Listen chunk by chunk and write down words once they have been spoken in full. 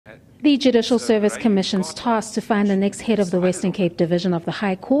The Judicial Service Commission's task to find the next head of the Western Cape Division of the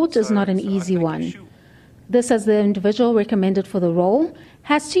High Court is not an easy one. This, as the individual recommended for the role,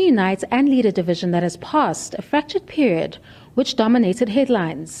 has to unite and lead a division that has passed a fractured period which dominated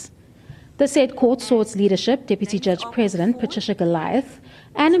headlines. The said court saw its leadership, Deputy Judge President Patricia Goliath,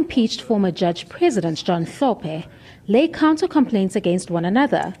 and impeached former Judge President John Hlophe, lay counter-complaints against one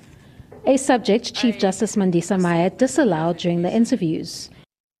another, a subject Chief Justice Mandisa Maya disallowed during the interviews.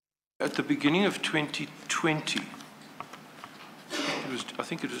 At the beginning of 2020, I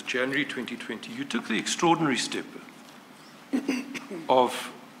think it was January 2020, you took the extraordinary step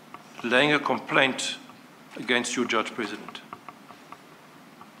of laying a complaint against your Judge President.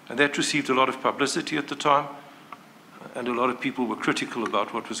 And that received a lot of publicity at the time, and a lot of people were critical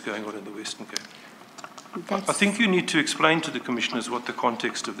about what was going on in the Western Cape. I think you need to explain to the commissioners what the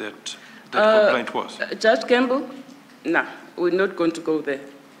context of that complaint was. Judge Campbell, no, we're not going to go there.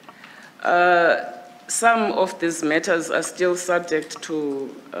 Some of these matters are still subject to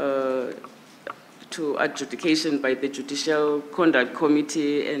adjudication by the Judicial Conduct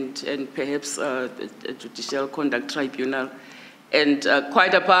Committee and perhaps the Judicial Conduct Tribunal. And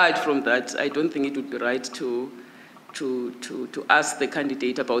quite apart from that, I don't think it would be right to ask the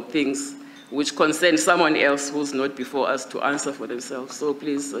candidate about things which concern someone else who's not before us to answer for themselves. So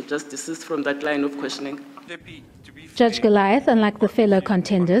please just desist from that line of questioning. Judge Goliath, unlike the fellow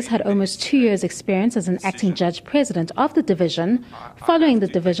contenders, had almost 2 years' experience as an acting judge president of the division, following the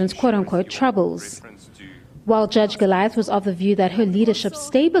division's quote-unquote troubles. While Judge Goliath was of the view that her leadership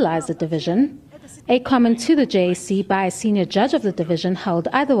stabilized the division, a comment to the JSC by a senior judge of the division held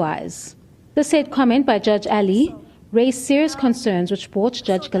otherwise. The said comment by Judge Ali raised serious concerns which brought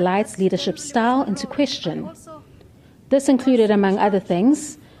Judge Goliath's leadership style into question. This included, among other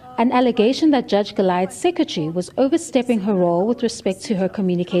things, an allegation that Judge Goliath's secretary was overstepping her role with respect to her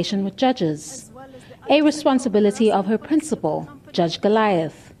communication with judges, a responsibility of her principal, Judge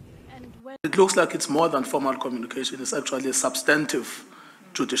Goliath. It looks like it's more than formal communication. It's actually substantive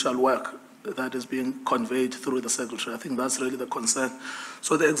judicial work that is being conveyed through the secretary. I think that's really the concern.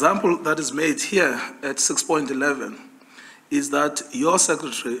 So the example that is made here at 6.11 is that your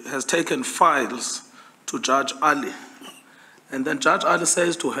secretary has taken files to Judge Ali. And then Judge Ali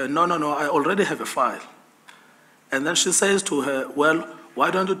says to her, no, I already have a file. And then she says to her, well,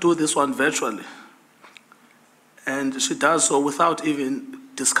 why don't you do this one virtually? And she does so without even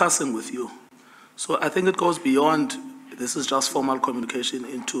discussing with you. So I think it goes beyond, this is just formal communication,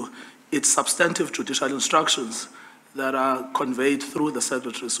 into its substantive judicial instructions that are conveyed through the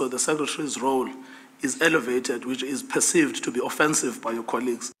secretary. So the secretary's role is elevated, which is perceived to be offensive by your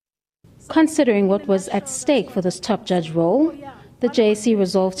colleagues. Considering what was at stake for this top judge role, the JSC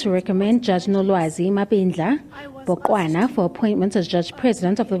resolved to recommend Judge Nolwazi Mabindla-Boqwana for appointment as Judge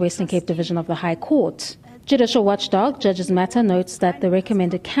President of the Western Cape Division of the High Court. Judicial watchdog Judges Matter notes that the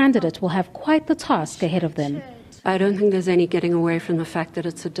recommended candidate will have quite the task ahead of them. I don't think there's any getting away from the fact that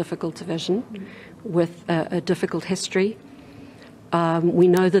it's a difficult division with a difficult history. We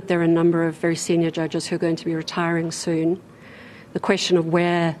know that there are a number of very senior judges who are going to be retiring soon. The question of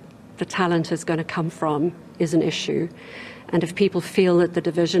where the talent is going to come from is an issue. And if people feel that the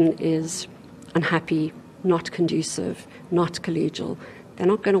division is unhappy, not conducive, not collegial, they're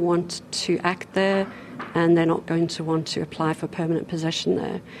not going to want to act there, and they're not going to want to apply for permanent position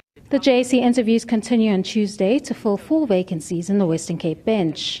there. The JSC interviews continue on Tuesday to fill 4 vacancies in the Western Cape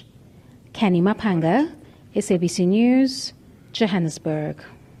bench. Kani Mapanga, SABC News, Johannesburg.